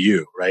means to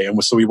you, right?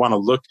 And so we want to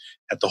look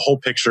at the whole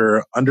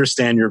picture,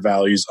 understand your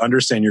values,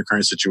 understand your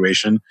current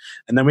situation,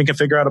 and then we can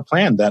figure out a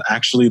plan that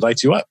actually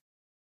lights you up.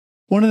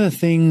 One of the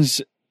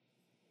things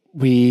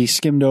we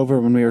skimmed over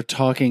when we were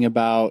talking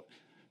about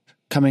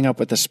coming up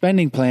with a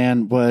spending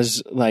plan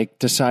was like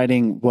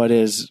deciding what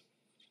is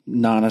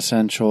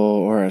non-essential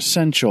or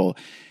essential.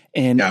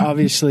 And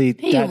obviously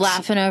you're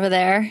laughing over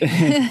there.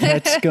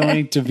 That's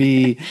going to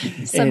be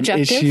an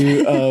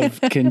issue of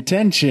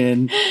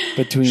contention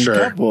between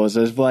couples.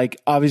 As like,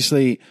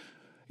 obviously,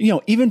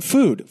 even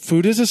food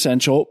is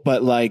essential,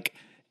 but like,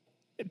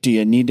 do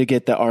you need to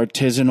get the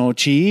artisanal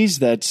cheese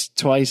that's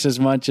twice as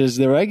much as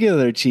the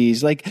regular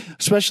cheese? Like,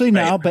 especially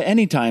now, but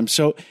anytime.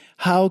 So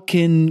how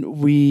can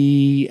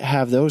we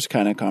have those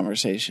kind of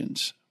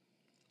conversations?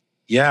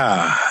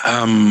 Yeah.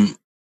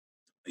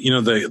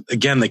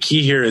 the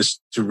key here is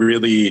to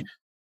really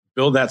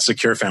build that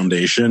secure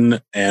foundation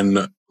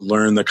and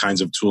learn the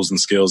kinds of tools and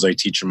skills I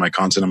teach in my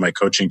content and my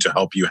coaching to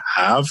help you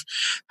have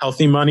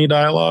healthy money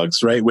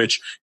dialogues, right? Which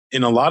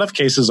in a lot of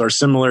cases are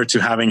similar to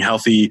having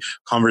healthy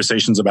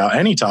conversations about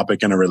any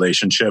topic in a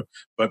relationship.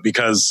 But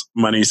because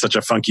money is such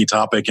a funky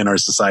topic in our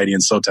society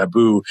and so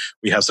taboo,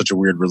 we have such a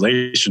weird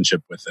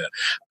relationship with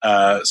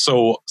it.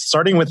 So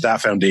starting with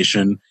that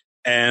foundation,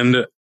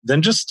 and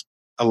then just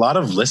a lot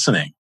of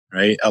listening,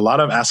 right? A lot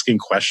of asking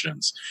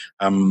questions.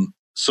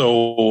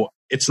 So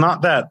it's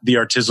not that the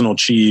artisanal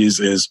cheese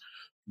is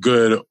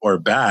good or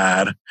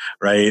bad,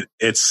 right?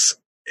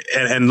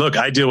 And look,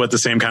 I deal with the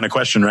same kind of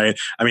question, right?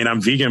 I mean,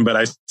 I'm vegan, but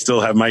I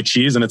still have my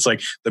cheese, and it's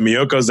like the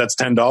Miyoko's that's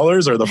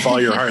 $10 or the Follow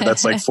Your Heart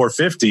that's like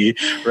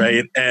 $4.50,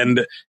 right?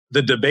 And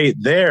the debate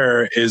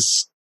there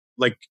is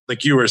like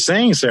you were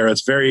saying, Sarah,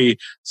 it's very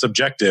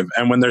subjective.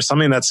 And when there's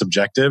something that's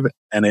subjective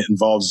and it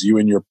involves you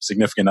and your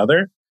significant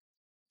other,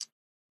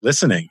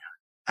 listening,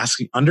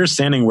 asking,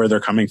 understanding where they're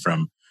coming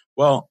from.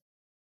 Well,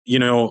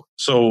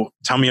 so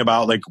tell me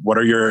about what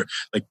are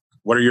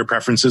your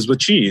preferences with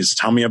cheese?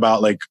 Tell me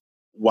about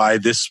why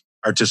this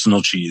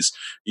artisanal cheese,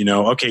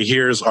 okay,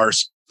 here's our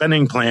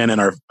spending plan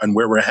and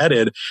where we're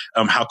headed.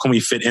 How can we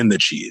fit in the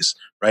cheese,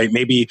 right?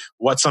 Maybe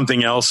what's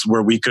something else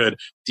where we could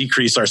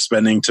decrease our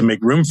spending to make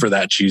room for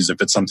that cheese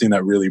if it's something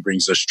that really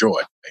brings us joy.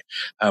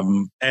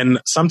 And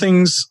some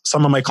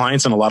of my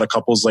clients and a lot of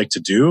couples like to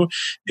do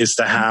is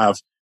to have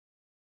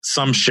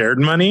some shared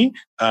money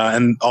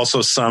and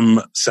also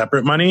some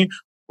separate money,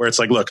 where it's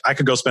like, look, I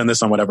could go spend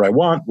this on whatever I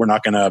want. We're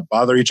not going to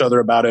bother each other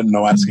about it.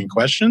 No asking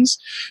questions.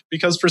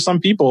 Because for some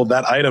people,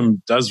 that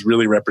item does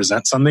really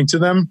represent something to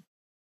them.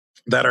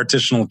 That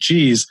artisanal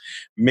cheese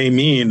may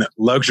mean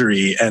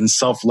luxury and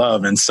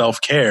self-love and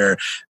self-care.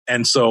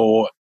 And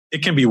so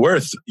it can be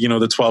worth, the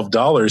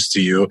 $12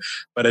 to you,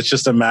 but it's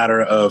just a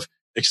matter of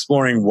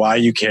exploring why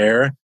you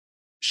care,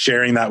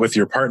 sharing that with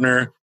your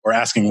partner, or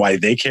asking why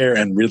they care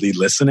and really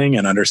listening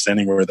and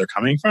understanding where they're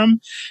coming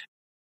from.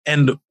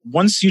 And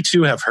once you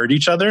two have heard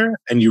each other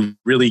and you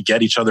really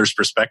get each other's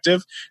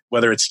perspective,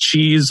 whether it's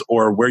cheese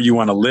or where you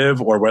want to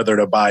live or whether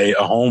to buy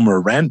a home or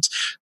rent,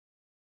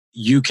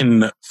 you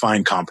can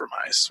find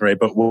compromise, right?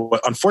 But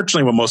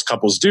unfortunately, what most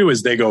couples do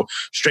is they go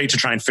straight to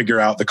try and figure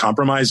out the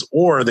compromise,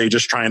 or they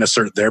just try and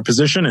assert their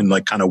position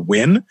and kind of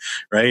win,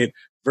 right?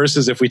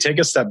 Versus if we take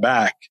a step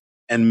back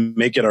and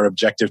make it our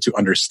objective to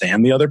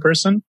understand the other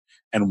person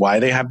and why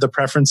they have the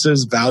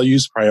preferences,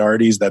 values,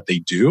 priorities that they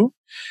do,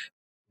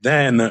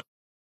 then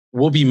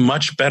we'll be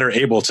much better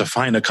able to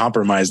find a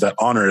compromise that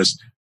honors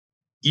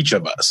each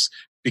of us.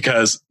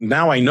 Because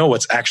now I know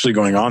what's actually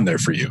going on there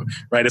for you,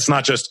 right? It's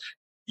not just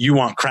you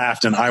want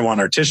craft and I want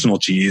artisanal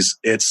cheese.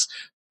 It's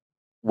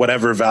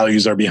whatever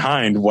values are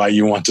behind why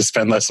you want to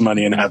spend less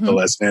money and have the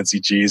less fancy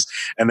cheese.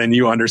 And then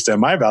you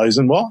understand my values.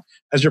 And well,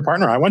 as your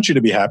partner, I want you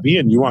to be happy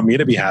and you want me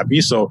to be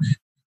happy. So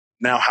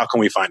now how can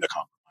we find a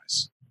compromise?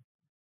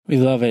 We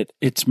love it.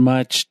 It's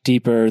much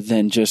deeper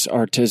than just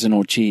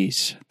artisanal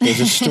cheese. There's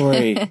a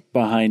story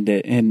behind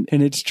it. And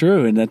it's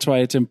true. And that's why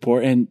it's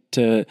important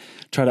to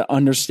try to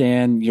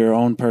understand your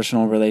own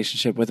personal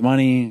relationship with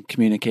money,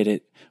 communicate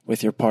it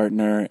with your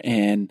partner,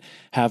 and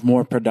have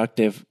more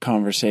productive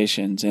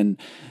conversations. And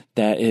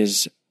that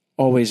is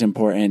always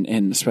important,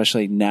 and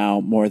especially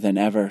now more than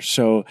ever.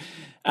 So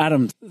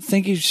Adam,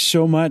 thank you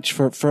so much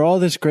for all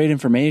this great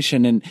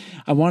information. And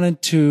I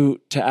wanted to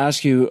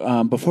ask you,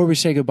 before we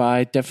say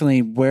goodbye,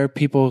 definitely where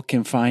people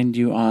can find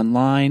you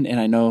online. And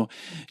I know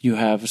you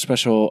have a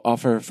special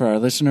offer for our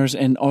listeners.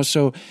 And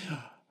also,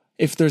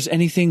 if there's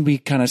anything we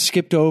kind of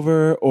skipped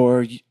over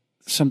or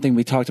something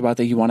we talked about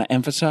that you want to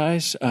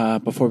emphasize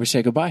before we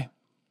say goodbye.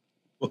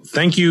 Well,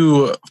 thank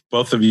you,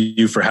 both of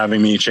you, for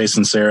having me, Chase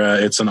and Sarah.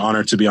 It's an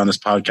honor to be on this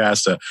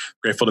podcast.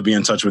 Grateful to be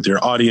in touch with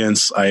your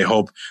audience. I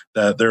hope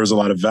that there was a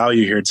lot of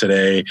value here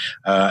today.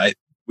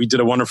 We did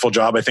a wonderful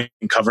job, I think,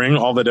 in covering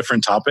all the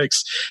different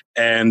topics.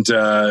 And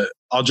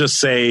I'll just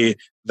say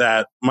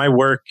that my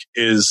work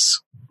is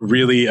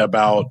really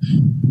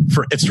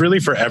it's really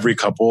for every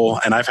couple.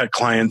 And I've had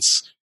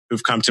clients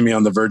who've come to me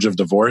on the verge of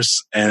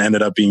divorce and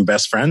ended up being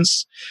best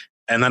friends.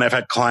 And then I've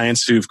had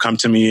clients who've come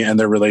to me and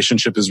their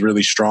relationship is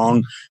really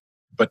strong,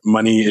 but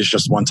money is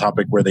just one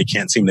topic where they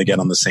can't seem to get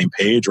on the same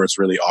page, or it's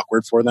really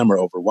awkward for them or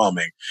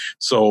overwhelming.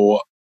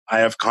 So I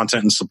have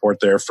content and support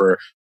there for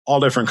all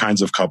different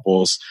kinds of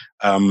couples.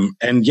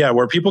 And yeah,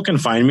 where people can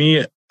find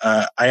me,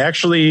 I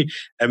actually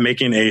am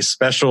making a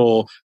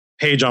special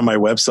page on my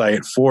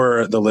website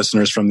for the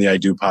listeners from the I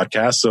Do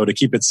podcast. So to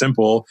keep it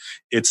simple,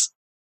 it's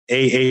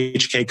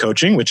AHK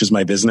Coaching, which is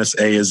my business.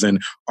 A is in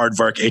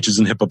aardvark, H is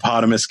in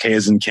hippopotamus, K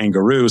is in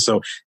kangaroo.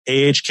 So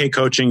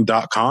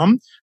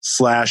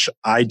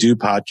ahkcoaching.com/I Do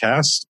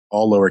podcast,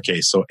 all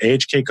lowercase. So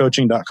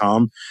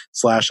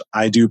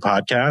ahkcoaching.com/I Do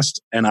podcast.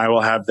 And I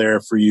will have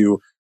there for you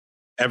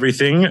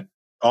everything,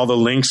 all the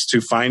links to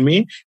find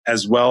me,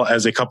 as well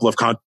as a couple of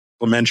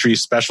complimentary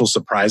special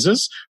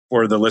surprises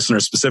for the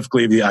listeners,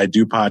 specifically the I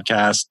Do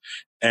podcast.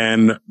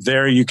 And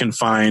there you can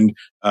find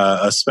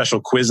a special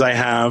quiz I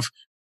have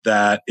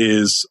that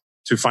is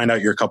to find out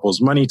your couple's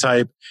money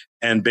type.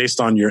 And based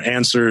on your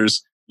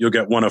answers, you'll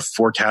get one of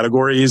 4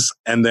 categories,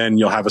 and then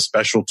you'll have a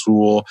special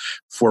tool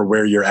for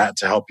where you're at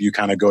to help you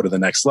kind of go to the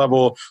next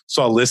level.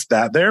 So I'll list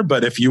that there.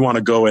 But if you want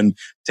to go and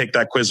take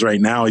that quiz right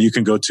now, you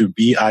can go to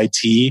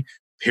bit.ly.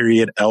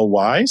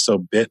 So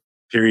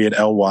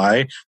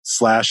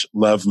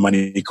bit.ly/love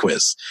money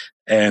quiz.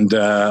 And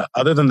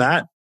other than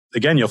that,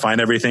 again, you'll find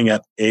everything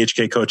at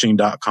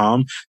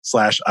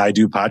ahkcoaching.com/I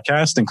do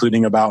podcast,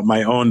 including about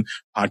my own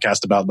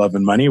podcast about love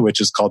and money, which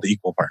is called the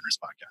Equal Partners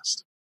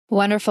Podcast.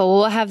 Wonderful.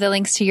 We'll have the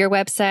links to your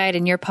website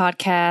and your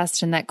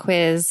podcast and that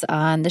quiz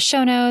on the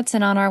show notes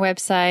and on our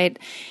website.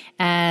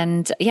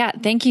 And yeah,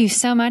 thank you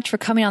so much for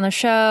coming on the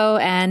show.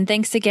 And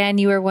thanks again.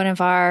 You were one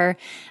of our,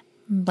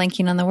 I'm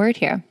blanking on the word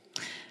here.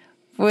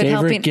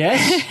 Favorite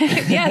guest?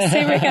 Yes,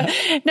 favorite guest.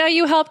 No,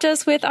 you helped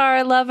us with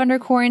our Love Under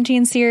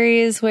Quarantine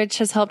series, which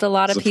has helped a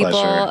lot of people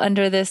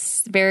under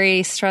this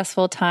very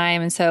stressful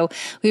time. And so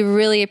we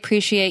really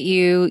appreciate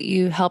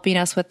you helping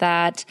us with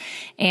that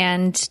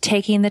and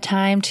taking the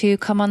time to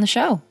come on the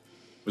show.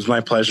 It was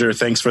my pleasure.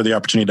 Thanks for the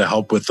opportunity to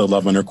help with the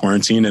Love Under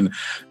Quarantine. And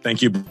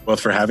thank you both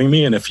for having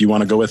me. And if you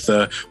want to go with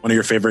one of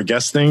your favorite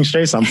guest things,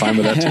 Chase, I'm fine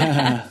with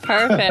that too.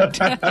 Perfect.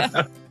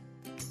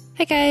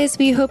 Hi guys,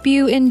 we hope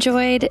you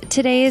enjoyed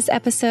today's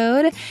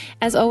episode.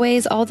 As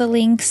always, all the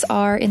links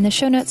are in the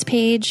show notes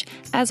page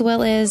as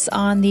well as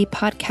on the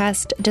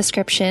podcast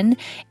description.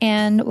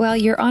 And while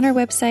you're on our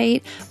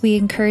website, we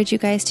encourage you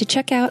guys to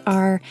check out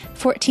our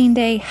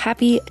 14-day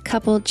Happy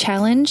Couple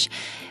Challenge.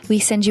 We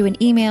send you an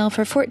email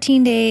for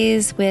 14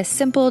 days with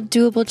simple,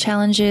 doable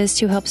challenges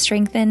to help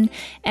strengthen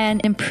and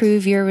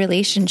improve your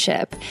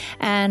relationship.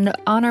 And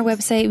on our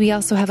website, we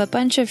also have a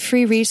bunch of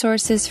free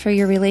resources for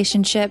your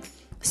relationship.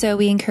 So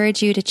we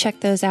encourage you to check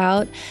those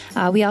out.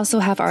 We also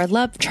have our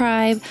Love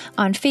Tribe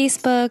on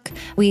Facebook.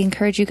 We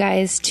encourage you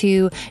guys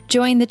to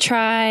join the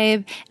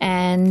tribe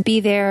and be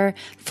there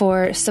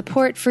for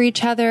support for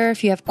each other.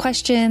 If you have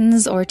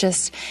questions or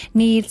just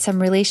need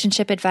some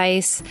relationship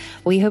advice,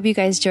 we hope you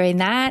guys join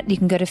that. You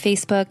can go to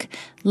Facebook,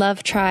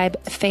 Love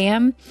Tribe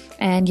Fam,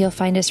 and you'll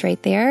find us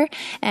right there.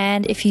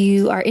 And if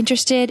you are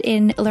interested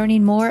in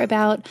learning more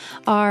about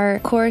our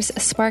course,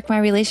 Spark My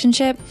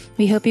Relationship,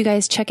 we hope you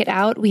guys check it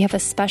out. We have a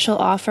special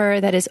offer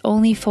that is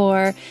only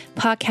for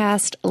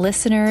podcast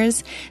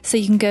listeners. So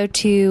you can go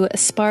to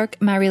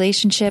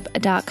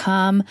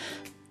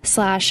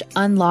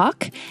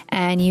sparkmyrelationship.com/unlock,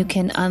 and you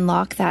can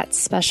unlock that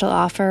special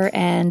offer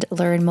and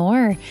learn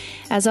more.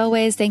 As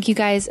always, thank you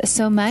guys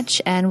so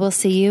much, and we'll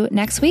see you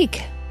next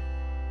week.